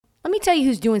Let me tell you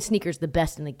who's doing sneakers the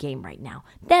best in the game right now.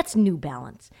 That's New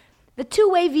Balance. The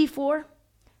two-way V4,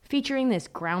 featuring this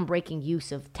groundbreaking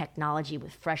use of technology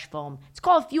with fresh foam. It's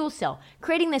called Fuel Cell,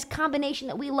 creating this combination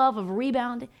that we love of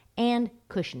rebound and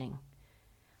cushioning.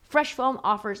 Fresh foam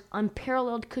offers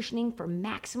unparalleled cushioning for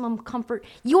maximum comfort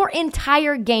your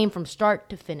entire game from start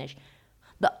to finish.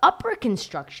 The upper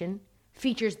construction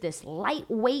features this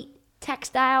lightweight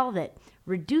textile that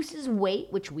reduces weight,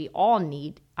 which we all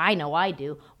need, I know I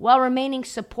do, while remaining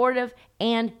supportive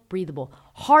and breathable.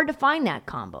 Hard to find that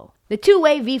combo. The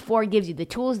two-way V4 gives you the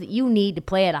tools that you need to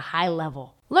play at a high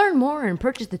level. Learn more and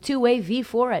purchase the two-way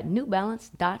V4 at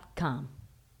newbalance.com.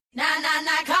 Nah, nah,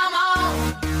 nah, come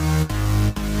on.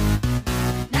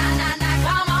 Nah, nah, nah,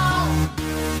 come on.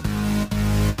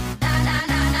 Nah, nah,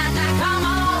 nah, nah, nah, come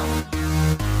on.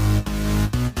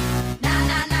 Nah,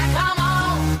 nah, nah, come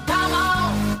on. Come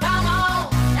on, come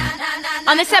on. Nah, nah, nah,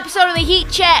 nah. On this episode of the Heat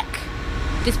Check,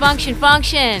 Dysfunction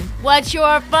Function. What's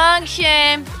your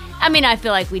function? I mean, I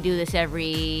feel like we do this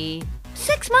every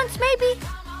 6 months, maybe.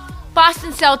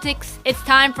 Boston Celtics, it's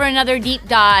time for another deep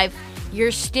dive.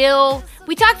 We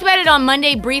talked about it on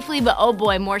Monday briefly, but oh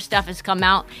boy, more stuff has come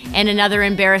out. And another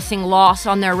embarrassing loss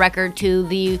on their record to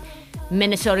the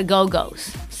Minnesota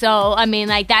Go-Go's. So, I mean,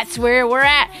 like, that's where we're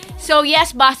at. So,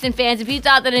 yes, Boston fans, if you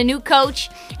thought that a new coach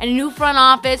and a new front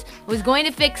office was going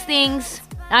to fix things,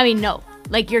 I mean, no.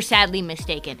 Like, you're sadly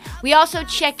mistaken. We also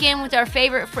check in with our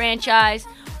favorite franchise,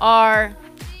 our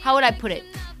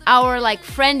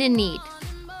friend in need,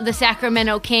 the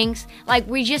Sacramento Kings. Like,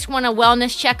 we just want to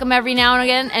wellness check them every now and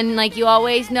again, and like you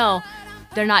always know,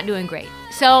 they're not doing great.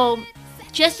 So,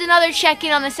 just another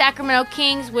check-in on the Sacramento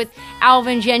Kings with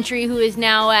Alvin Gentry, who is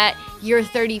now at year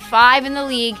 35 in the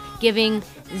league, giving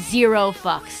zero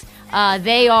fucks.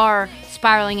 They are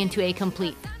spiraling into a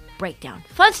complete breakdown.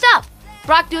 Fun stuff!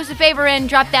 Brock, do us a favor and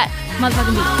drop that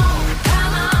motherfucking beat.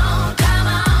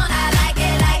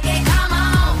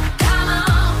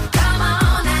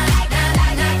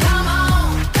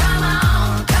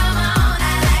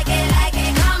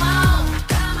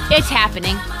 It's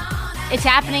happening. It's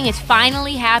happening. It's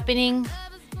finally happening.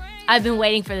 I've been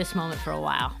waiting for this moment for a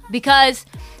while because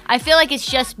I feel like it's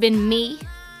just been me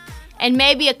and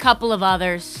maybe a couple of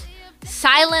others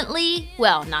silently,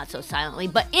 well, not so silently,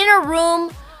 but in a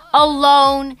room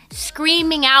alone,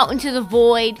 screaming out into the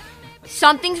void,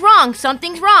 something's wrong,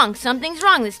 something's wrong, something's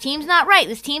wrong. This team's not right.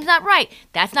 This team's not right.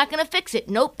 That's not going to fix it.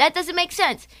 Nope, that doesn't make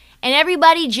sense. And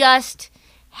everybody just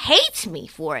hates me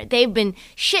for it. They've been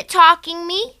shit-talking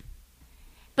me.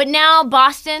 But now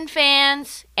Boston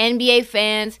fans, NBA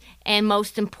fans, and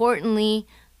most importantly,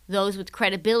 those with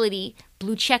credibility,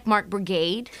 Blue Checkmark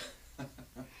Brigade,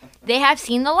 they have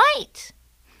seen the light.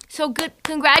 So good,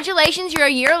 congratulations, you're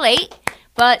a year late,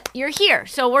 but you're here.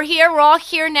 So we're here, we're all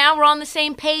here now, we're on the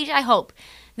same page, I hope.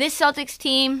 This Celtics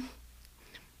team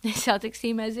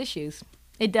has issues.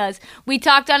 It does. We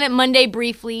talked on it Monday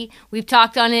briefly. We've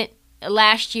talked on it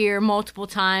last year multiple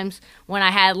times when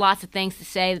I had lots of things to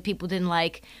say that people didn't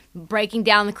like. Breaking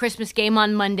down the Christmas game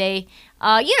on Monday.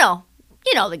 You know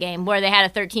the game where they had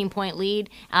a 13-point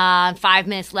lead. 5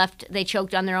 minutes left, they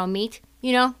choked on their own meat.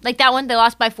 You know, like that one. They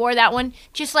lost by 4, that one.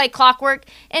 Just like clockwork.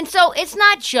 And so it's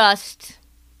not just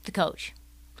the coach.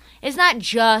 It's not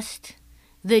just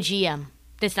the GM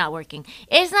that's not working.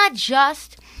 It's not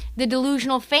just the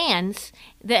delusional fans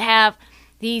that have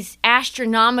these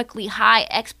astronomically high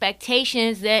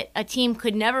expectations that a team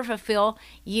could never fulfill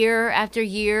year after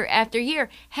year after year.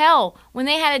 Hell, when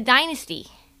they had a dynasty,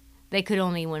 they could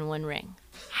only win 1 ring.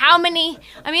 I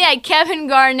had Kevin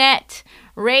Garnett,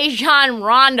 Rajon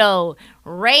Rondo,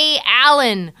 Ray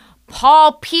Allen,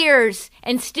 Paul Pierce,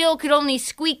 and still could only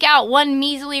squeak out 1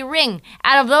 measly ring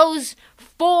out of those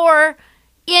 4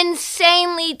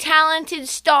 insanely talented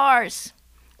stars.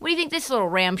 What do you think this little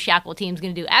ramshackle team's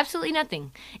going to do? Absolutely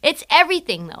nothing. It's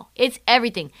everything, though. It's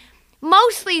everything.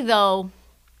 Mostly, though,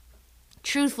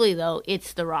 truthfully, though,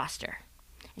 it's the roster.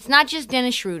 It's not just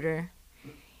Dennis Schroeder.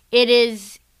 It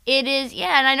is,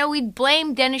 yeah, and I know we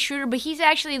blame Dennis Schroeder, but he's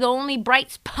actually the only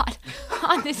bright spot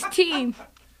on this team.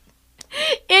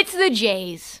 It's the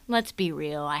Jays. Let's be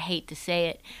real. I hate to say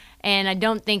it. And I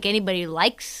don't think anybody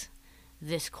likes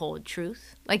this cold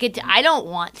truth. I don't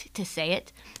want to say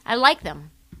it. I like them.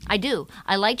 I do.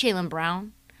 I like Jaylen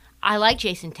Brown. I like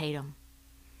Jason Tatum.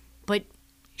 But,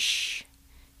 shh,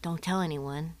 don't tell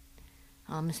anyone.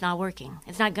 It's not working.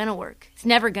 It's not going to work. It's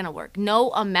never going to work.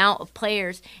 No amount of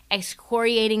players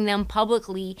excoriating them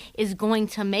publicly is going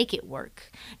to make it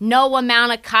work. No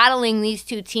amount of coddling these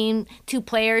two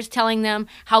players, telling them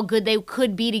how good they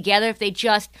could be together if they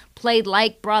just played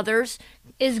like brothers,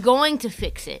 is going to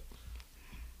fix it.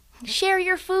 Share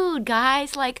your food,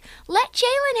 guys. Like, let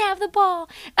Jalen have the ball.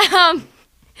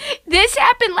 This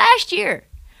happened last year.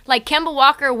 Like, Kemba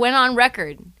Walker went on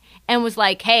record and was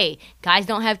like, hey, guys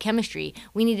don't have chemistry.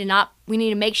 We need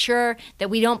to make sure that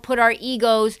we don't put our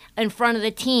egos in front of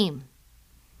the team.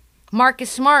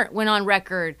 Marcus Smart went on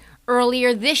record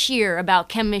earlier this year about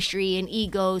chemistry and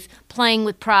egos, playing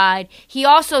with pride. He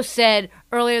also said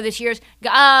earlier this year,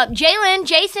 Jalen,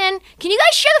 Jason, can you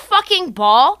guys share the fucking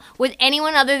ball with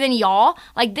anyone other than y'all?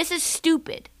 Like, this is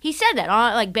stupid. He said that,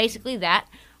 like, basically that,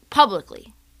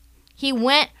 publicly. He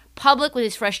went public with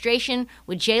his frustration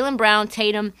with Jaylen Brown,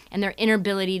 Tatum, and their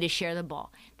inability to share the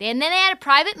ball. And then they had a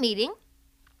private meeting,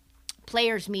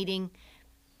 players meeting,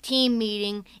 team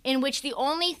meeting, in which the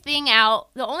only thing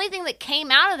that came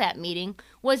out of that meeting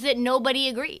was that nobody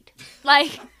agreed.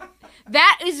 Like,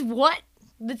 that's what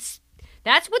the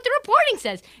reporting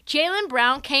says. Jaylen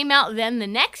Brown came out then the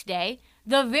next day,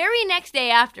 the very next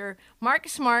day after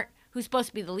Marcus Smart, who's supposed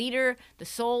to be the leader, the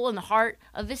soul, and the heart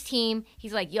of this team,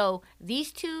 he's like, yo,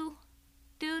 these two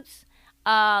dudes,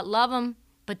 love them,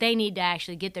 but they need to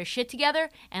actually get their shit together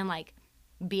and, like,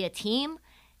 be a team.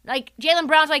 Like, Jaylen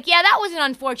Brown's like, yeah, that was an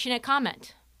unfortunate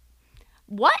comment.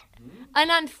 What? An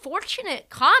unfortunate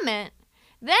comment?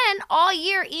 Then, all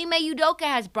year, Ime Udoka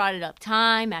has brought it up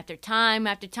time after time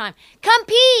after time.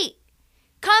 Compete!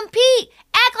 Compete!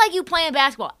 Act like you playing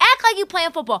basketball. Act like you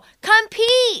playing football.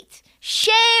 Compete!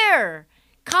 Share!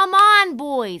 Come on,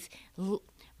 boys.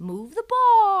 Move the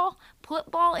ball.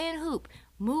 Put ball in hoop.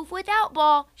 Move without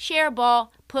ball. Share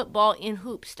ball. Put ball in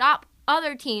hoop. Stop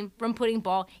other team from putting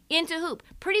ball into hoop.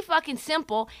 Pretty fucking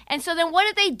simple. And so then what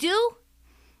did they do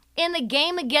in the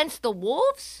game against the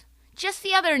Wolves just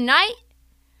the other night?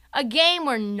 A game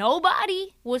where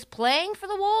nobody was playing for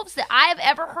the Wolves that I have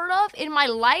ever heard of in my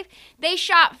life. They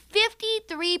shot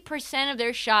 53% of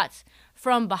their shots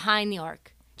from behind the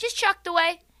arc. Just chucked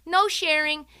away. No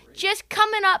sharing. Just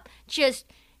coming up. Just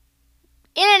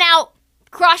in and out.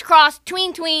 Cross,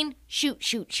 tween,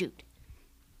 shoot.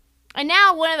 And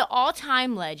now one of the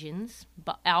all-time legends,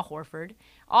 Al Horford,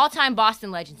 all-time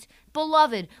Boston legends,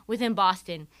 beloved within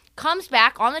Boston, comes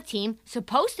back on the team,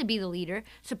 supposed to be the leader,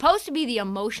 supposed to be the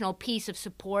emotional piece of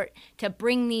support to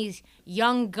bring these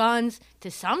young guns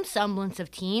to some semblance of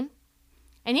team.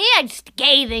 And he had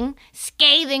scathing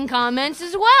comments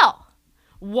as well.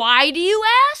 Why do you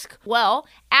ask? Well,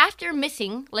 after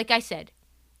missing, like I said,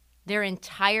 their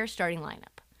entire starting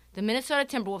lineup, the Minnesota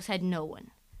Timberwolves had no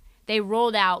one. They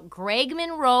rolled out Greg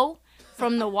Monroe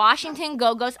from the Washington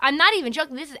Go-Go's. I'm not even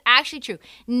joking. This is actually true.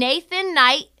 Nathan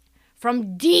Knight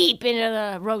from deep into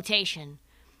the rotation.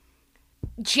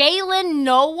 Jalen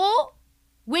Noel,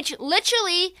 which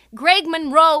literally Greg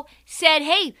Monroe said,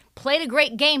 hey, played a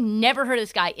great game. Never heard of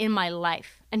this guy in my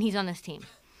life. And he's on this team.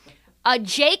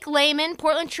 Jake Layman,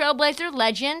 Portland Trailblazer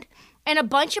legend, and a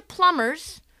bunch of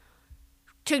plumbers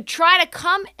to try to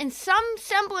come in some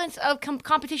semblance of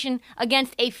competition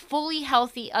against a fully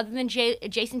healthy, other than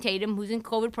Jason Tatum, who's in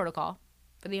COVID protocol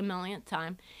for the millionth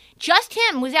time. Just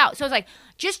him was out. So it's like,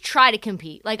 just try to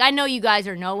compete. Like, I know you guys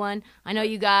are no one. I know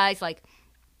you guys, like,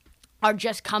 are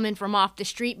just coming from off the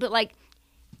street. But, like,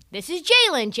 this is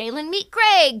Jalen. Jalen meet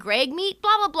Greg. Greg meet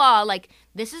blah, blah, blah. Like,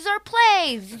 this is our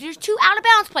plays. There's 2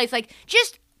 out-of-bounds plays. Like,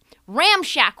 just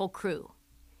ramshackle crew.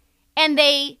 And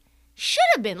they should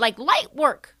have been, like, light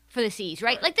work for the C's,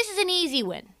 right? Like, this is an easy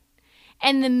win.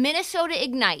 And the Minnesota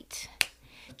Ignite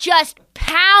just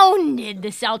pounded the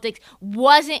Celtics.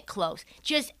 Wasn't close.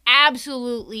 Just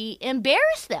absolutely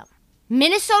embarrassed them.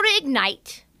 Minnesota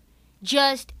Ignite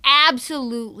just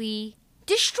absolutely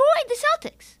destroyed the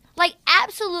Celtics. Like,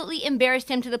 absolutely embarrassed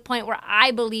him to the point where I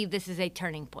believe this is a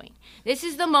turning point. This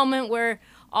is the moment where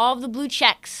all of the blue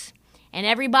checks and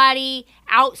everybody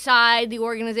outside the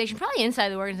organization, probably inside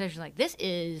the organization, is like, this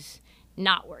is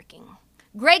not working.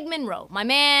 Greg Monroe, my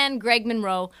man Greg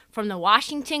Monroe from the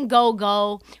Washington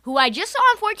Go-Go, who I just saw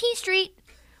on 14th Street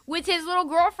with his little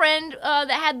girlfriend that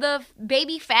had the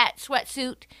baby fat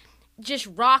sweatsuit, just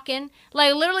rocking,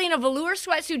 like literally in a velour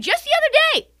sweatsuit just the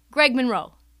other day. Greg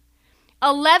Monroe.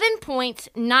 11 points,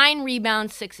 9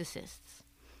 rebounds, 6 assists.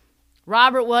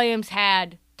 Robert Williams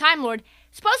had, Time Lord,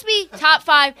 supposed to be top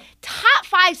five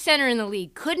center in the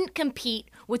league. Couldn't compete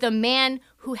with a man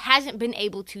who hasn't been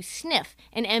able to sniff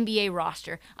an NBA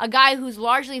roster. A guy who's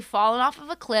largely fallen off of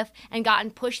a cliff and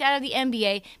gotten pushed out of the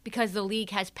NBA because the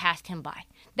league has passed him by.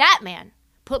 That man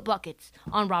put buckets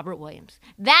on Robert Williams.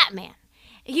 That man.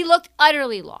 He looked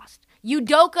utterly lost.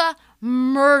 Udoka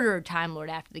murdered Time Lord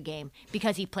after the game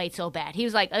because he played so bad. He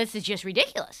was like, this is just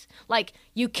ridiculous. Like,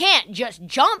 you can't just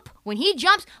jump. When he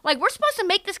jumps, like, we're supposed to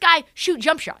make this guy shoot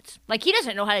jump shots. Like, he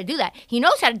doesn't know how to do that. He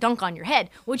knows how to dunk on your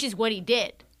head, which is what he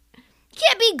did. You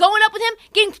can't be going up with him,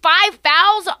 getting 5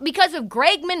 fouls because of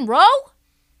Greg Monroe.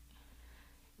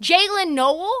 Jalen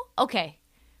Noel, okay.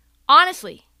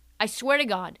 Honestly, I swear to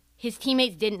God, his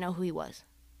teammates didn't know who he was.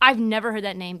 I've never heard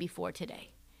that name before today.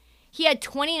 He had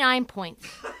 29 points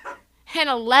and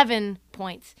 11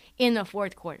 points in the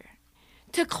fourth quarter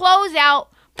to close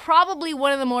out probably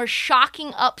one of the more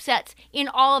shocking upsets in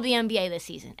all of the NBA this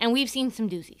season. And we've seen some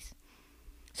doozies.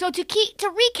 So to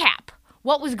recap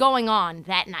what was going on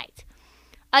that night,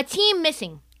 a team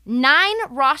missing 9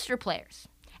 roster players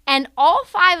and all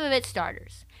 5 of its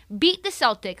starters beat the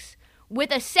Celtics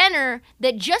with a center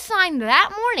that just signed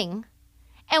that morning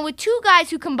and with 2 guys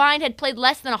who combined had played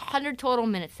less than 100 total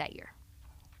minutes that year.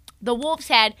 The Wolves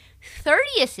had 30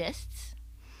 assists,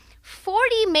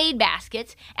 40 made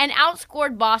baskets, and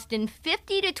outscored Boston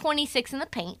 50-26 in the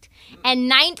paint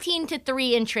and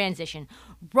 19-3 in transition.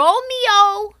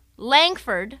 Romeo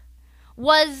Langford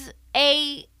was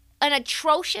an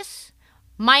atrocious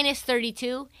minus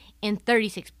 32 in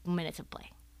 36 minutes of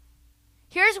play.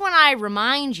 Here's when I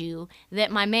remind you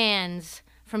that my man's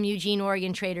from Eugene,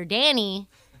 Oregon trader Danny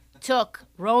took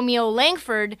Romeo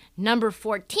Langford, number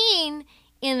 14,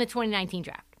 in the 2019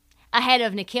 draft, ahead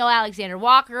of Nickeil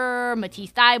Alexander-Walker,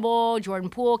 Matisse Thybulle, Jordan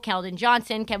Poole, Keldon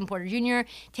Johnson, Kevin Porter Jr.,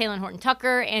 Taylor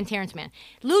Horton-Tucker, and Terrence Mann.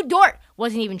 Lou Dort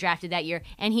wasn't even drafted that year,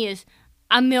 and he is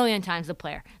a million times the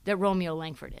player that Romeo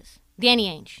Langford is. Danny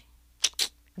Ainge.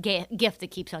 Gift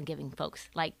that keeps on giving, folks.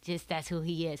 Like, just that's who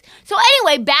he is. So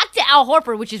anyway, back to Al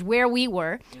Horford, which is where we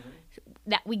were.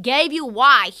 That we gave you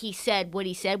why he said what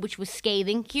he said, which was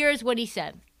scathing. Here's what he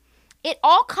said. It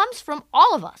all comes from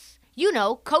all of us. You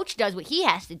know, coach does what he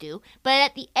has to do, but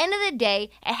at the end of the day,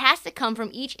 it has to come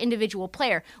from each individual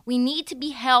player. We need to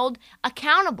be held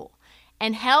accountable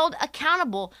and held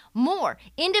accountable more.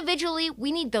 Individually,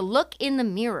 we need to look in the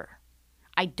mirror.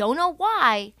 I don't know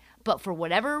why, but for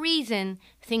whatever reason,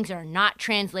 things are not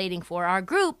translating for our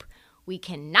group. We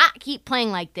cannot keep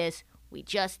playing like this. We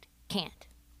just can't.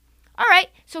 All right,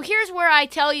 so here's where I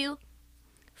tell you,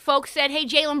 folks said, hey,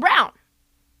 Jaylen Brown.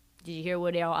 Did you hear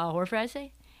what Al Horford had to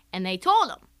say? And they told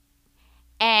him.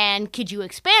 And could you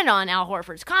expand on Al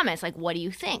Horford's comments? Like, what do you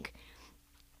think?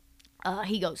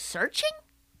 He goes, searching?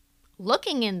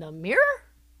 Looking in the mirror?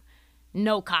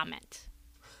 No comment.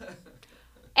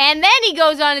 And then he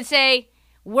goes on to say,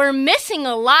 we're missing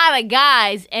a lot of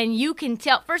guys, and you can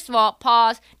tell. First of all,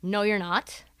 pause. No, you're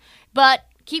not. But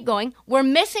keep going. We're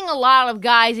missing a lot of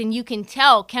guys, and you can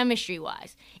tell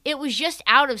chemistry-wise. It was just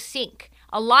out of sync.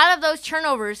 A lot of those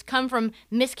turnovers come from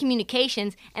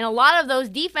miscommunications, and a lot of those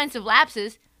defensive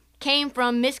lapses came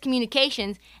from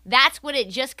miscommunications. That's what it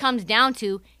just comes down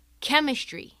to,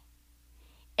 chemistry.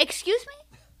 Excuse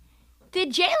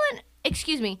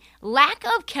me? Lack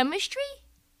of chemistry?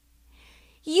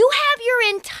 You have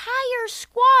your entire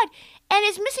squad, and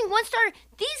it's missing one starter.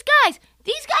 These guys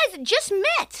that just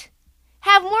met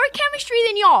have more chemistry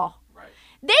than y'all. Right.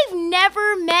 They've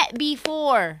never met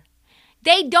before.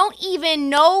 They don't even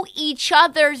know each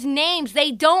other's names.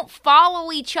 They don't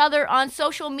follow each other on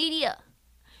social media.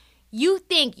 You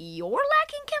think you're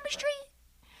lacking chemistry?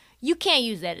 You can't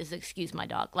use that as an excuse, my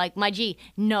dog. Like, my G,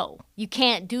 no, you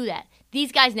can't do that.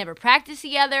 These guys never practice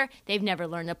together. They've never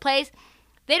learned the plays.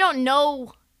 They don't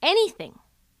know anything.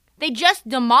 They just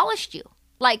demolished you.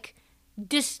 Like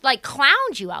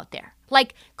clowned you out there.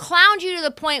 Like, clowned you to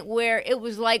the point where it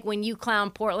was like when you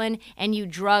clowned Portland and you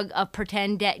drug a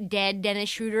pretend dead Dennis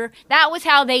Schroeder. That was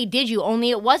how they did you, only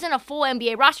it wasn't a full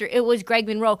NBA roster. It was Greg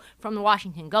Monroe from the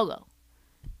Washington Go-Go.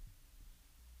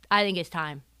 I think it's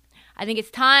time. I think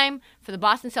it's time for the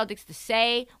Boston Celtics to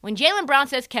say, when Jaylen Brown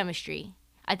says chemistry,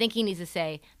 I think he needs to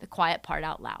say the quiet part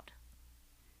out loud.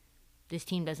 This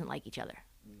team doesn't like each other.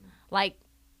 Like,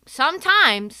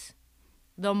 sometimes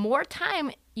the more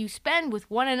time you spend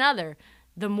with one another,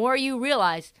 the more you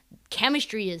realize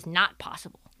chemistry is not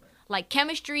possible. Like,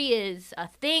 chemistry is a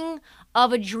thing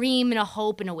of a dream and a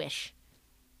hope and a wish.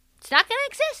 It's not going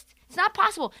to exist. It's not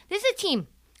possible. This is a team,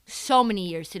 so many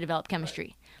years to develop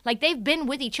chemistry. Like, they've been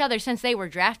with each other since they were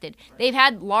drafted. They've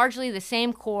had largely the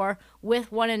same core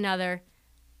with one another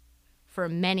for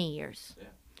many years.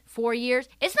 4 years.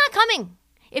 It's not coming.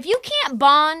 If you can't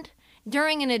bond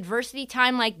during an adversity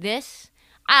time like this,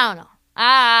 I don't know.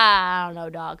 I don't know,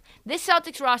 dog. This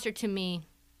Celtics roster, to me,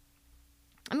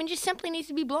 just simply needs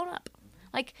to be blown up.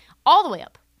 Like, all the way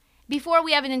up. Before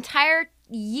we have an entire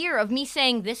year of me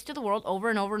saying this to the world over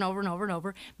and over and over and over and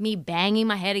over, me banging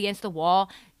my head against the wall,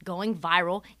 going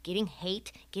viral, getting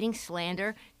hate, getting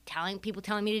slander, people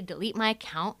telling me to delete my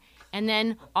account, and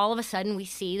then all of a sudden we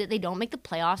see that they don't make the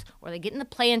playoffs or they get in the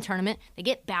play-in tournament, they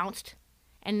get bounced,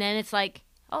 and then it's like,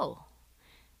 oh,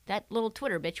 that little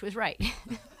Twitter bitch was right.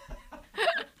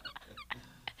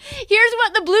 Here's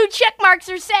what the blue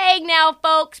checkmarks are saying now,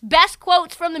 folks. Best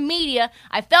quotes from the media.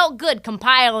 I felt good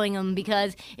compiling them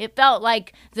because it felt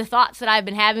like the thoughts that I've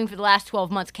been having for the last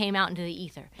 12 months came out into the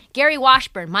ether. Gary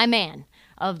Washburn, my man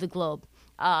of the Globe.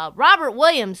 Robert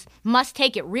Williams must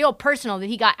take it real personal that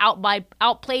he got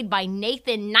outplayed by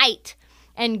Nathan Knight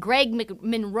and Greg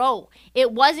Monroe.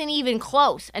 It wasn't even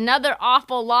close. Another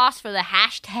awful loss for the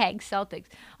hashtag Celtics.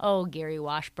 Oh, Gary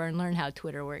Washburn, learn how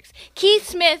Twitter works. Keith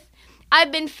Smith,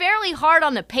 I've been fairly hard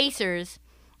on the Pacers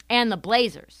and the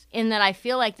Blazers in that I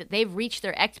feel like that they've reached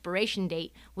their expiration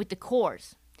date with the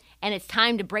cores, and it's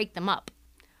time to break them up.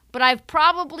 But I've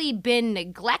probably been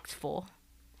neglectful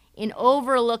in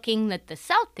overlooking that the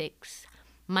Celtics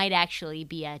might actually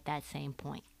be at that same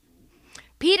point.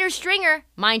 Peter Stringer,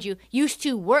 mind you, used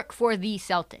to work for the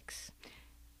Celtics.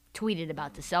 Tweeted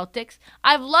about the Celtics.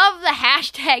 I've loved the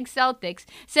hashtag Celtics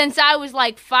since I was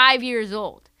like 5 years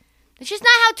old. It's just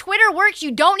not how Twitter works.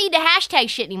 You don't need to hashtag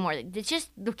shit anymore. It's just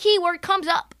the keyword comes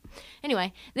up.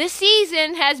 Anyway, this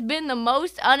season has been the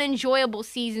most unenjoyable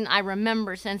season I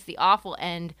remember since the awful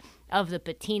end of the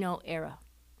Patino era.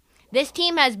 This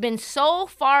team has been so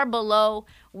far below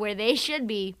where they should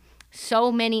be,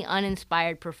 so many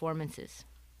uninspired performances.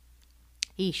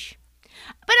 Eesh.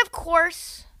 But of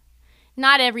course,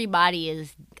 not everybody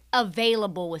is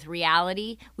available with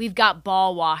reality. We've got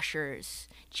ball washers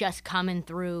just coming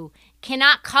through,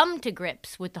 cannot come to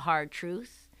grips with the hard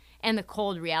truth and the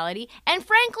cold reality. And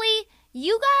frankly,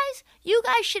 you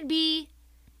guys should be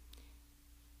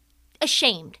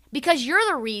ashamed because you're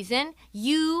the reason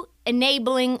you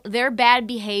enabling their bad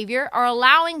behavior are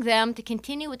allowing them to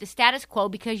continue with the status quo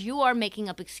because you are making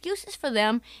up excuses for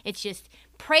them. It's just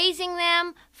praising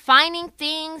them, finding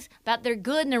things about they're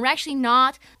good and they're actually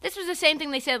not. This was the same thing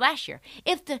they said last year.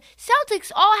 If the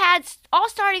Celtics all had all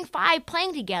starting five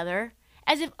playing together,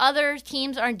 as if other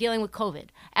teams aren't dealing with COVID,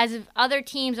 as if other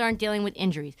teams aren't dealing with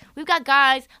injuries. We've got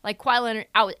guys like Kawhi Leonard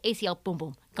out with ACL, boom,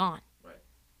 boom, gone.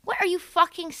 What are you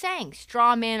fucking saying?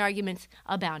 Straw man arguments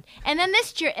abound. And then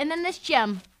this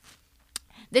gem,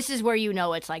 this is where you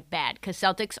know it's like bad because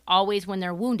Celtics always, when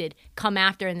they're wounded, come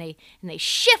after and they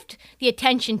shift the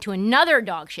attention to another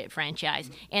dog shit franchise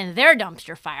and their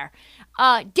dumpster fire.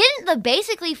 Didn't the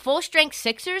basically full strength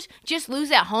Sixers just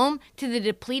lose at home to the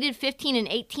depleted 15 and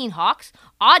 18 Hawks?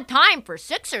 Odd time for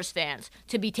Sixers fans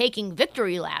to be taking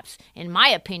victory laps, in my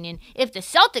opinion. If the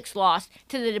Celtics lost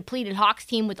to the depleted Hawks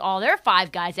team with all their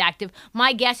five guys active,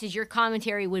 my guess is your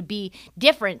commentary would be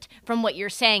different from what you're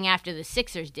saying after the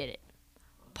Sixers did it.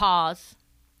 Pause.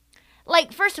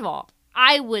 Like, first of all,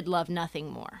 I would love nothing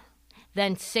more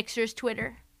than Sixers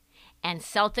Twitter and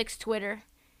Celtics Twitter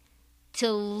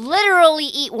to literally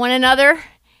eat one another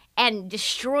and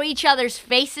destroy each other's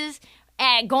faces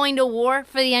at going to war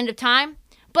for the end of time.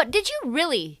 But did you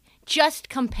really just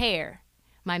compare,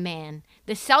 my man,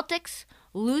 the Celtics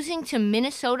losing to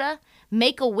Minnesota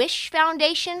Make-A-Wish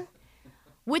Foundation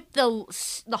with the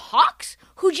Hawks,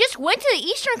 who just went to the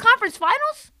Eastern Conference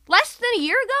Finals less than a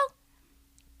year ago?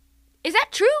 Is that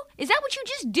true? Is that what you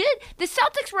just did? The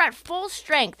Celtics were at full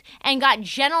strength and got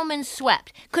gentlemen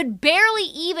swept. Could barely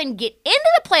even get into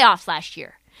the playoffs last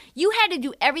year. You had to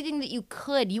do everything that you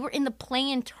could. You were in the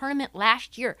play-in tournament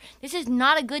last year. This is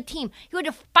not a good team. You had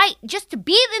to fight just to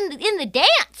be in the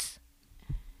dance.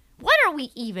 What are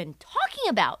we even talking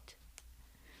about?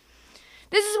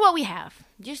 This is what we have.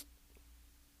 Just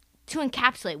to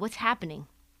encapsulate what's happening.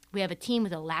 We have a team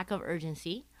with a lack of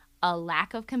urgency, a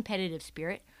lack of competitive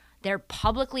spirit. They're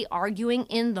publicly arguing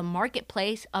in the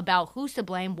marketplace about who's to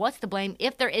blame, what's to blame,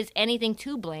 if there is anything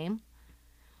to blame.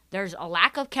 There's a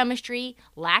lack of chemistry,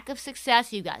 lack of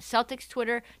success. You've got Celtics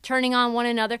Twitter turning on one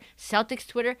another, Celtics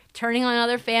Twitter turning on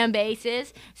other fan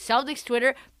bases, Celtics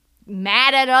Twitter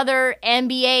mad at other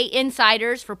NBA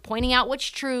insiders for pointing out what's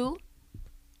true.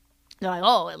 They're like,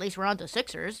 oh, at least we're not the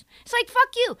Sixers. It's like,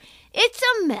 fuck you. It's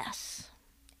a mess.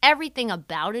 Everything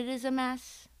about it is a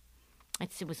mess.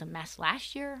 It was a mess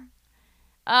last year.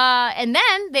 And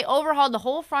then they overhauled the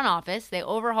whole front office. They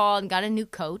overhauled and got a new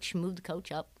coach, moved the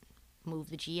coach up, moved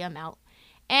the GM out.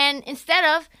 And instead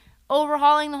of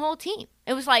overhauling the whole team,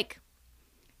 it was like,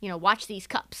 watch these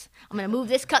cups. I'm going to move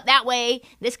this cup that way,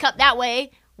 this cup that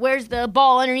way. Where's the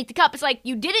ball underneath the cup? It's like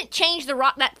you didn't change the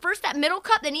rock. That middle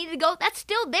cup that needed to go, that's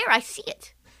still there. I see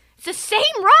it. It's the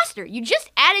same roster. You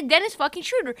just added Dennis fucking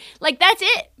Schroeder. Like, that's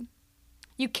it.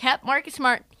 You kept Marcus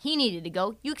Smart. He needed to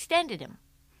go. You extended him.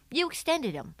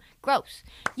 Gross.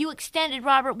 You extended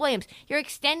Robert Williams. You're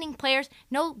extending players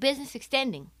no business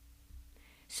extending.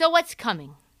 So what's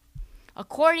coming?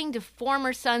 According to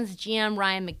former Suns GM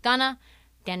Ryan McDonough,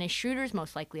 Dennis Schroeder's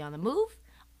most likely on the move.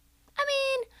 I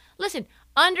mean, listen,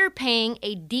 underpaying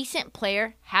a decent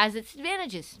player has its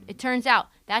advantages. It turns out.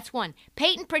 That's one.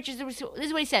 Peyton Pritchard, this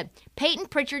is what he said. Peyton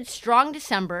Pritchard's strong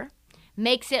December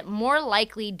makes it more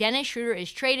likely Dennis Schroeder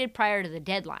is traded prior to the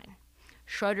deadline.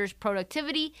 Schroeder's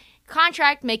productivity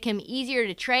contract make him easier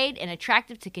to trade and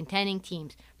attractive to contending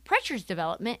teams. Pritchard's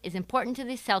development is important to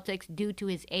the Celtics due to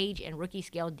his age and rookie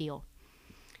scale deal.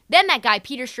 Then that guy,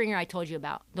 Peter Stringer, I told you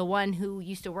about, the one who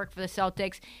used to work for the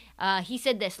Celtics, he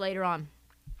said this later on,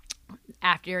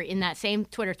 after in that same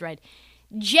Twitter thread.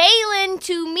 Jalen,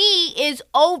 to me, is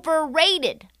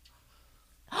overrated.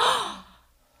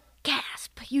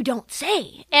 Gasp, you don't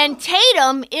say. And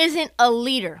Tatum isn't a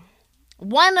leader.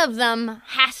 One of them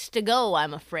has to go,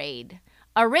 I'm afraid.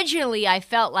 Originally, I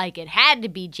felt like it had to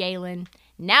be Jalen.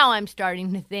 Now I'm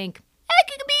starting to think,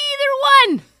 it could be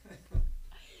either one.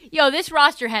 Yo, this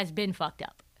roster has been fucked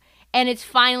up. And it's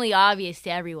finally obvious to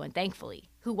everyone, thankfully,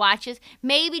 who watches.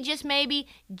 Maybe, just maybe,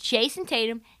 Jason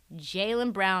Tatum,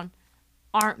 Jaylen Brown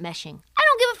aren't meshing. I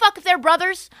don't give a fuck if they're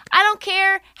brothers. I don't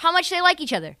care how much they like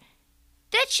each other.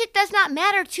 That shit does not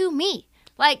matter to me.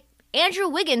 Like, Andrew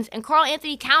Wiggins and Karl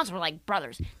Anthony Towns were like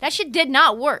brothers. That shit did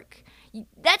not work.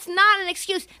 That's not an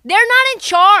excuse. They're not in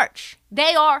charge.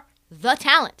 They are the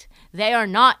talent. They are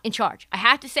not in charge. I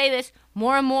have to say this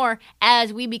more and more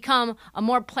as we become a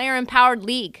more player-empowered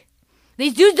league.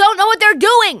 These dudes don't know what they're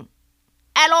doing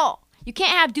at all. You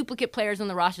can't have duplicate players on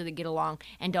the roster that get along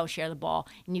and don't share the ball.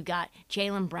 And you've got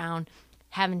Jaylen Brown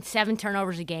having 7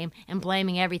 turnovers a game and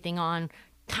blaming everything on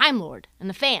Time Lord and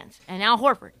the fans and Al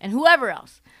Horford and whoever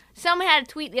else. Someone had a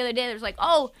tweet the other day that was like,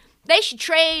 oh, they should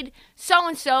trade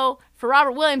so-and-so for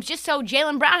Robert Williams just so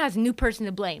Jaylen Brown has a new person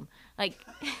to blame. Like,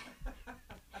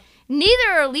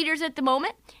 neither are leaders at the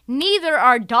moment. Neither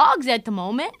are dogs at the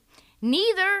moment.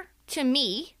 Neither, to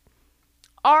me,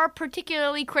 are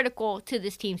particularly critical to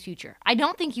this team's future. I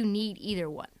don't think you need either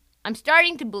one. I'm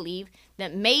starting to believe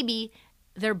that maybe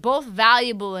they're both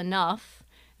valuable enough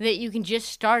that you can just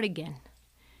start again.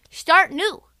 Start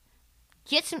new.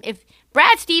 If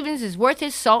Brad Stevens is worth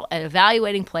his salt at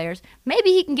evaluating players, maybe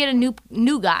he can get a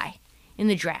new guy in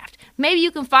the draft. Maybe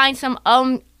you can find some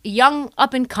young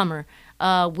up-and-comer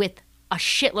with a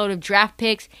shitload of draft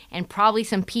picks and probably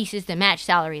some pieces to match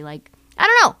salary. Like, I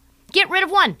don't know. Get rid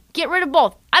of one. Get rid of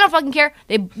both. I don't fucking care.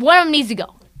 One of them needs to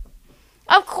go.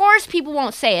 Of course, people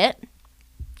won't say it.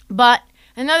 But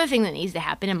another thing that needs to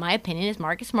happen, in my opinion, is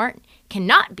Marcus Smart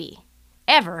cannot be,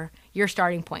 ever, your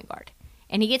starting point guard.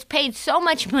 And he gets paid so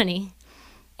much money,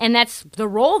 and that's the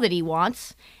role that he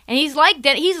wants. And he's like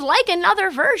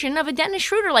another version of a Dennis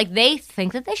Schroeder. Like, they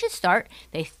think that they should start.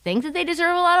 They think that they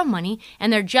deserve a lot of money,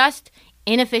 and they're just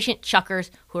inefficient chuckers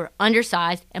who are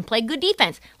undersized and play good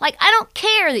defense. Like, I don't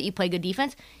care that you play good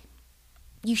defense.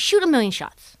 You shoot a million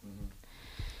shots. Mm-hmm.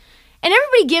 And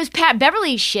everybody gives Pat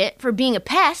Beverly shit for being a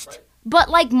pest, but,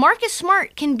 like, Marcus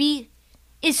Smart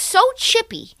is so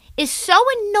chippy, is so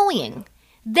annoying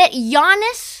that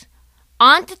Giannis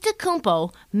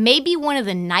Antetokounmpo may be one of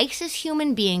the nicest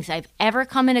human beings I've ever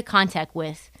come into contact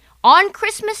with. On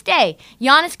Christmas Day,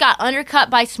 Giannis got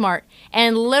undercut by Smart,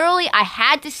 and literally I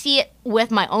had to see it with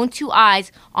my own 2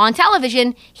 eyes on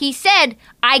television. He said,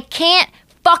 I can't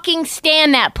fucking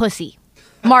stand that pussy,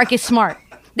 Marcus Smart.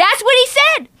 That's what he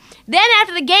said. Then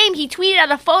after the game, he tweeted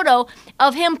out a photo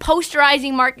of him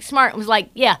posterizing Marcus Smart and was like,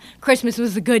 yeah, Christmas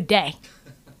was a good day.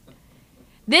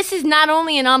 This is not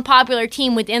only an unpopular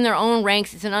team within their own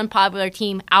ranks, it's an unpopular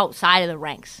team outside of the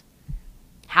ranks.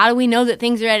 How do we know that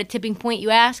things are at a tipping point,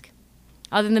 you ask?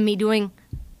 Other than me doing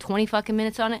 20 fucking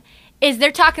minutes on it? Is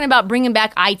they're talking about bringing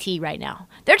back IT right now.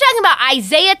 They're talking about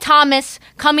Isaiah Thomas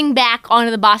coming back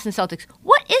onto the Boston Celtics.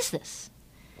 What is this?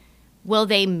 Will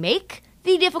they make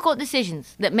the difficult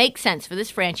decisions that make sense for this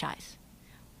franchise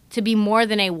to be more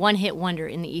than a one-hit wonder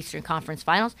in the Eastern Conference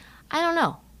Finals? I don't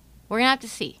know. We're going to have to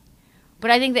see. But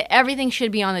I think that everything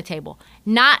should be on the table.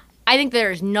 I think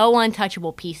there's no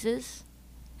untouchable pieces.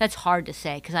 That's hard to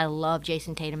say because I love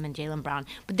Jason Tatum and Jaylen Brown.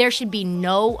 But there should be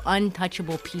no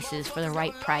untouchable pieces for the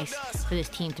right price for this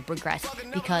team to progress.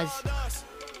 Because,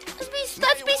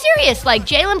 let's be serious. Like,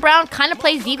 Jaylen Brown kind of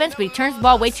plays defense, but he turns the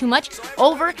ball way too much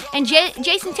over. And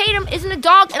Jason Tatum isn't a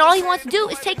dog, and all he wants to do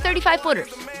is take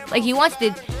 35-footers. Like, he wants to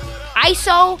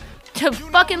ISO to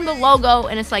fucking the logo,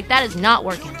 and it's like, that is not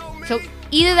working. So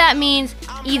either that means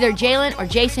Either Jalen or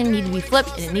Jason need to be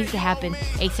flipped, and it needs to happen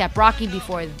ASAP Rocky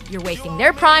before you're wasting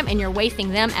their prime and you're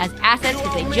wasting them as assets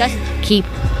because they just keep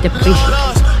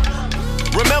depreciating.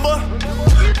 Remember?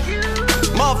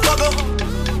 Motherfucker.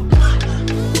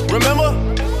 Remember?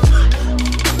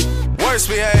 Worst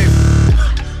behave.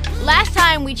 Last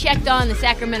time we checked on the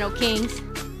Sacramento Kings,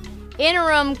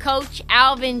 interim coach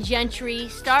Alvin Gentry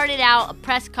started out a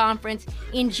press conference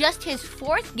in just his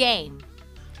fourth game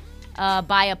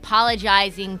by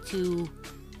apologizing to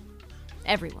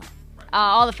everyone,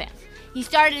 all the fans. He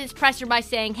started his presser by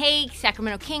saying, "Hey,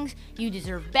 Sacramento Kings, you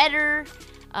deserve better.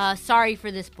 Sorry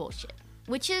for this bullshit."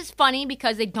 Which is funny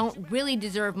because they don't really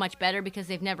deserve much better because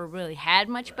they've never really had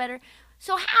much better.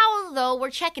 So how, though, we're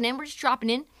checking in, we're just dropping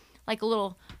in like a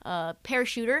little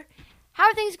parachuter. How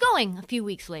are things going a few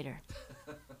weeks later?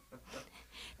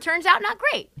 Turns out not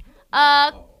great.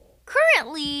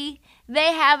 Currently,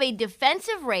 they have a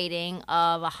defensive rating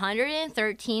of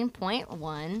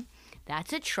 113.1.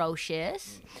 That's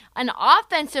atrocious. An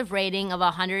offensive rating of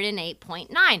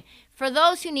 108.9. For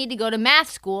those who need to go to math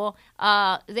school,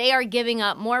 they are giving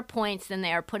up more points than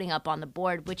they are putting up on the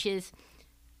board, which is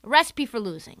a recipe for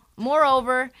losing.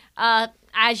 Moreover,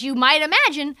 as you might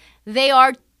imagine, they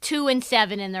are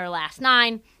 2-7 in their last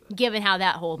 9, given how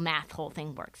that whole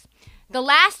thing works. The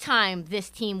last time this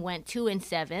team went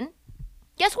 2-7,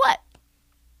 guess what?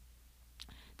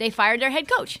 They fired their head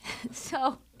coach.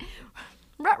 So,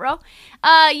 ruh-roh.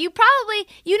 You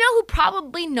know who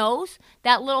probably knows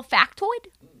that little factoid?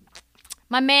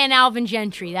 My man Alvin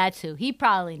Gentry, that's who. He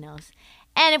probably knows.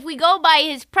 And if we go by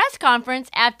his press conference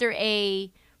after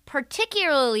a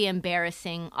particularly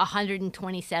embarrassing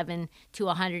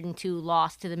 127-102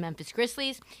 loss to the Memphis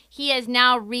Grizzlies, he has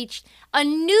now reached a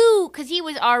new, because he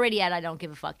was already at I don't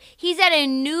give a fuck. He's at a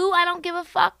new I don't give a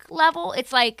fuck level.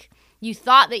 It's like you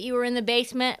thought that you were in the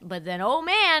basement, but then, oh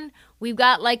man, we've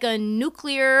got like a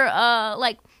nuclear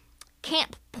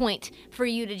camp point for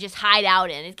you to just hide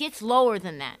out in. It gets lower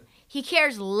than that. He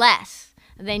cares less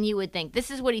than you would think.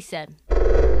 This is what he said.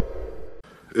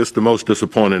 It's the most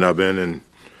disappointing I've been in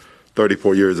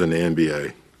 34 years in the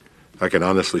NBA. I can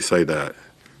honestly say that.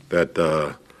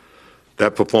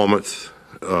 That performance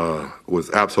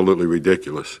was absolutely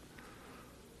ridiculous.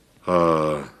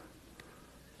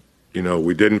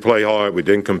 We didn't play hard. We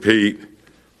didn't compete.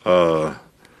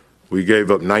 We gave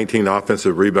up 19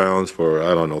 offensive rebounds for,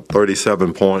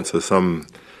 37 points or some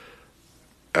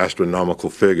astronomical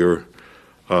figure.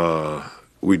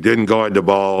 We didn't guard the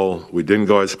ball. We didn't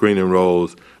guard screening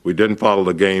roles. We didn't follow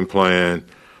the game plan.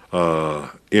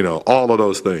 All of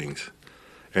those things.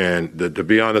 And to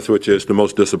be honest with you, it's the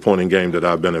most disappointing game that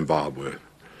I've been involved with.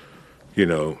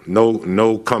 No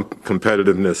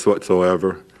competitiveness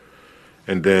whatsoever.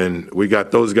 And then we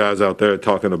got those guys out there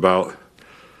talking about,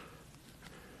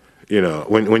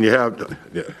 when you have.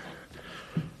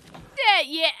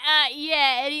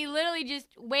 Yeah, and he literally just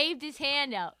waved his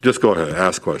hand out. Just go ahead,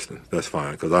 ask questions. That's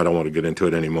fine, because I don't want to get into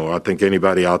it anymore. I think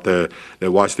anybody out there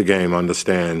that watched the game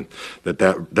understand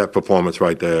that performance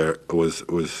right there was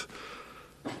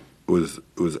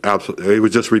absolutely. It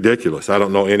was just ridiculous. I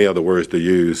don't know any other words to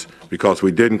use because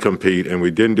we didn't compete and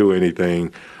we didn't do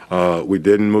anything. We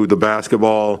didn't move the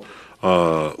basketball.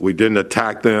 We didn't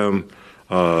attack them.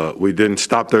 We didn't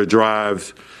stop their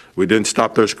drives. We didn't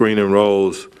stop their screening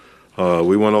rolls.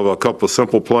 We went over a couple of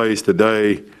simple plays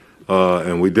today,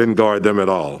 and we didn't guard them at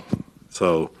all.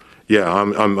 So, yeah,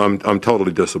 I'm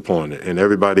totally disappointed, and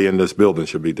everybody in this building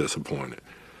should be disappointed.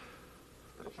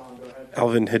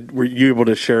 Alvin, were you able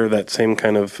to share that same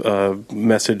kind of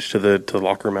message to the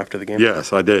locker room after the game?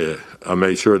 Yes, I did. I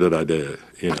made sure that I did.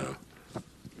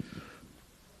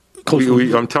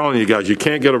 I'm telling you guys, you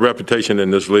can't get a reputation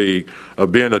in this league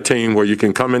of being a team where you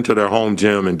can come into their home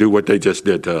gym and do what they just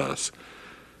did to us.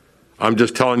 I'm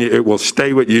just telling you, it will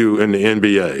stay with you in the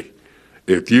NBA.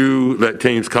 If you let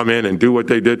teams come in and do what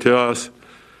they did to us,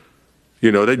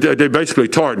 they basically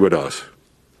toyed with us.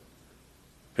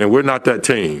 And we're not that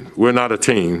team. We're not a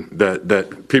team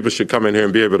that people should come in here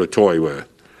and be able to toy with.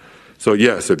 So,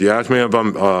 yes, if you ask me if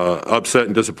I'm upset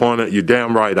and disappointed, you're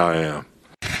damn right I am.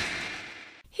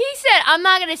 He said, I'm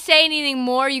not going to say anything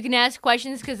more. You can ask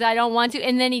questions because I don't want to.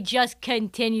 And then he just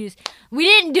continues. We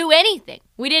didn't do anything.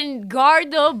 We didn't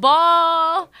guard the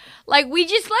ball. We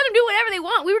just let them do whatever they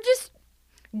want. We were just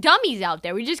dummies out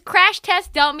there. We just crash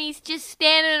test dummies just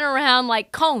standing around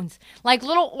like cones, like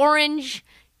little orange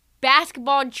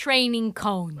basketball training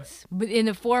cones, but in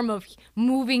the form of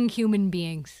moving human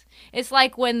beings. It's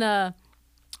like when the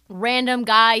random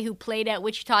guy who played at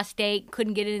Wichita State,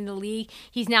 couldn't get into the league.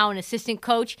 He's now an assistant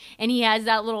coach, and he has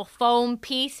that little foam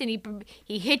piece, and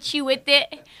he hits you with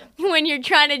it when you're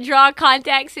trying to draw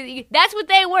contacts. That's what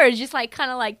they were. It's just like kind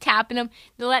of like tapping them,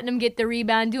 letting them get the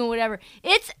rebound, doing whatever.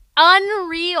 It's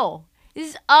unreal. This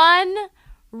is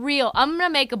unreal. I'm going to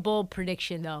make a bold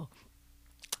prediction, though.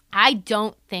 I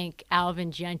don't think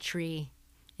Alvin Gentry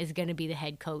is going to be the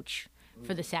head coach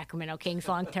for the Sacramento Kings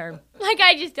long term. Like,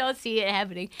 I just don't see it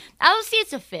happening. I don't see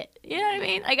it's a fit. You know what I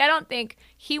mean? Like, I don't think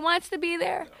he wants to be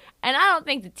there, and I don't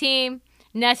think the team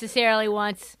necessarily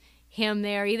wants him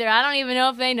there either. I don't even know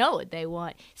if they know what they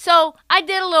want. So I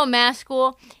did a little math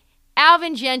school.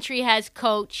 Alvin Gentry has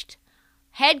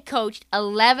head coached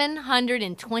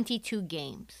 1,122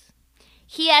 games.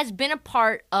 He has been a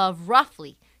part of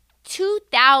roughly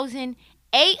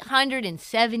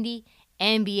 2,870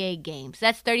 NBA games.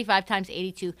 That's 35 times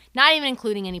 82, not even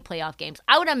including any playoff games.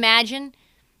 I would imagine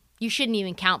you shouldn't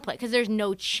even count play because there's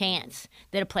no chance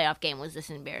that a playoff game was this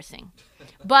embarrassing.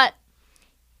 But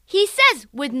he says,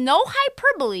 with no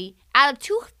hyperbole, out of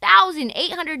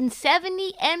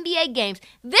 2,870 NBA games,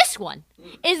 this one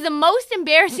is the most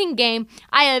embarrassing game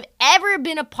I have ever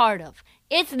been a part of.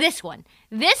 It's this one.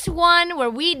 This one where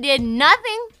we did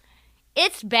nothing.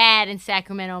 It's bad in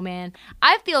Sacramento, man.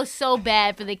 I feel so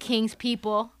bad for the Kings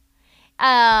people.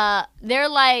 They're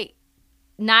like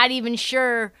not even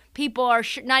sure. People are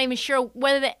not even sure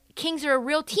whether the Kings are a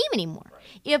real team anymore.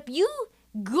 If you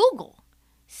Google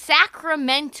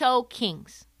Sacramento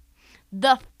Kings,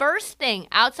 the first thing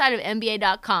outside of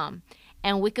NBA.com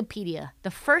and Wikipedia,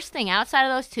 the first thing outside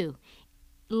of those two,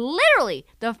 literally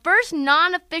the first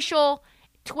non-official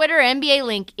Twitter NBA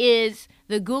link is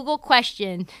the Google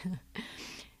question,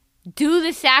 do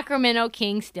the Sacramento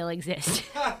Kings still exist?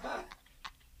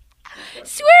 Swear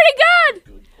to God.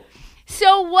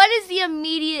 So what is the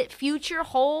immediate future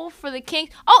hold for the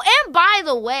Kings? Oh, and by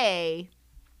the way,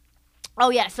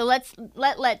 so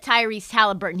let Tyrese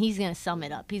Halliburton, he's going to sum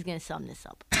it up. He's going to sum this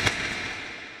up.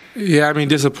 Yeah, I mean,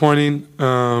 disappointing,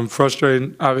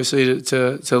 frustrating, obviously,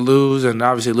 to lose, and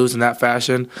obviously lose in that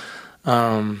fashion.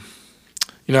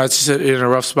 It's just in a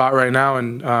rough spot right now,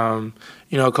 and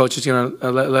coach is gonna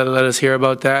let us hear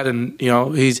about that, and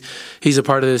he's a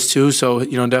part of this too. So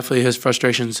definitely his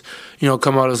frustrations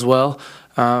come out as well.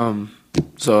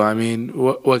 So I mean,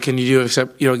 what can you do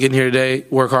except getting here today,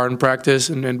 work hard in practice,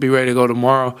 and be ready to go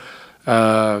tomorrow?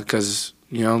 Because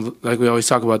like we always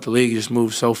talk about, the league just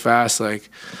moves so fast. Like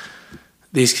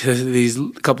these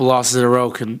couple losses in a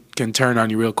row can turn on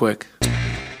you real quick.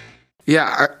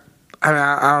 Yeah.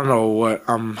 I don't know what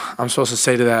I'm supposed to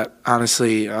say to that,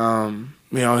 honestly.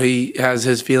 He has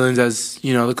his feelings as,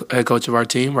 the head coach of our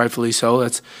team, rightfully so.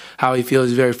 That's how he feels.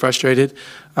 He's very frustrated.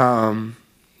 We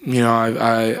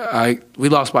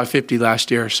lost by 50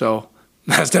 last year, so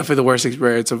that's definitely the worst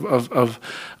experience of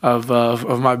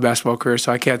my basketball career.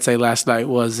 So I can't say last night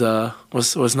was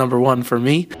number one for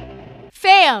me.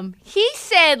 Fam, he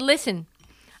said, listen,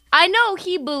 I know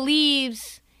he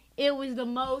believes it was the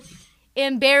most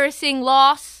embarrassing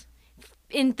loss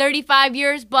in 35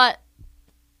 years, but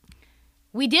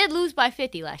we did lose by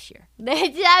 50 last year.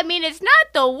 I mean, it's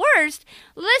not the worst.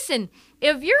 Listen,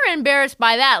 if you're embarrassed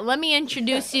by that, let me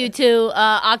introduce you to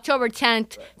October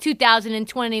 10th,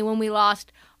 2020, when we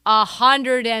lost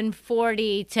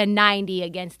 140-90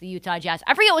 against the Utah Jazz.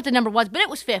 I forget what the number was, but it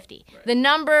was 50. Right. The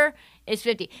number is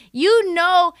 50.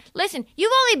 Listen,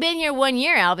 you've only been here 1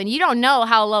 year, Alvin. You don't know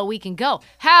how low we can go.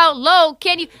 How low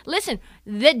can you? Listen,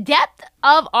 the depth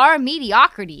of our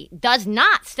mediocrity does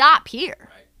not stop here. Right.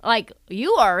 Like,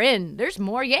 you are in. There's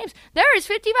more games. There is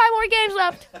 55 more games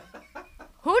left.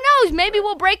 Who knows? Maybe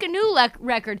we'll break a new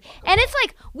record. And it's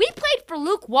like, we played for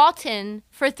Luke Walton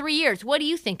for 3 years. What do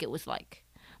you think it was like?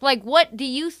 Like, what do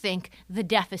you think the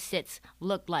deficits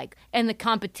looked like, and the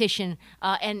competition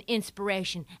and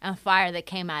inspiration and fire that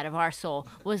came out of our soul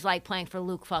was like playing for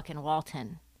Luke fucking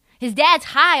Walton? His dad's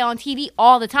high on TV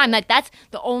all the time. That's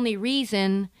the only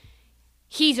reason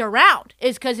he's around,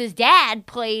 is because his dad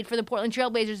played for the Portland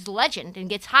Trailblazers, legend,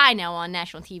 and gets high now on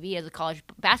national TV as a college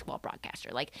basketball broadcaster.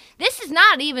 Like, this is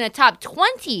not even a top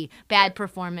 20 bad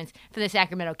performance for the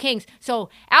Sacramento Kings.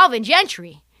 So, Alvin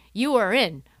Gentry, you are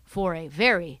in for a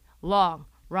very long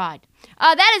ride.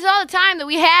 That is all the time that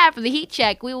we have for the Heat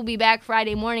Check. We will be back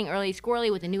Friday morning, early squirrely,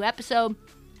 with a new episode.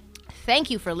 Thank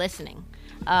you for listening.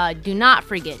 Do not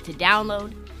forget to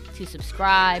download, to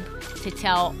subscribe, to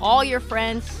tell all your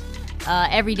friends,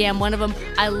 every damn one of them.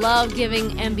 I love giving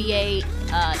NBA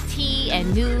tea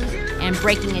and news and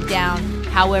breaking it down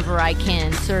however I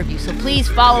can serve you. So please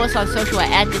follow us on social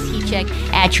at this heat check,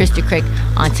 at Trista Crick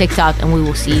on TikTok, and we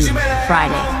will see you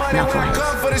Friday. Knuckleheads.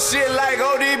 Come for the shit like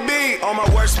ODB on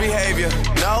my worst behavior.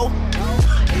 No,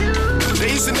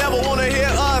 they used to never wanna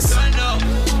hear us.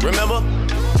 Remember,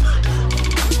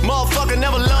 motherfucker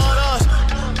never loved us.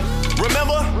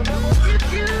 Remember,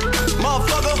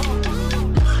 motherfucker.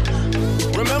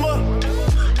 Remember,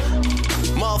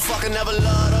 motherfucker never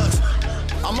loved us.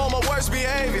 I'm on my worst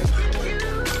behavior.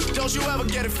 Don't you ever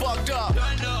get it fucked up.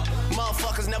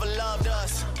 Motherfuckers never loved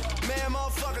us. Man,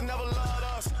 motherfuckers never loved us.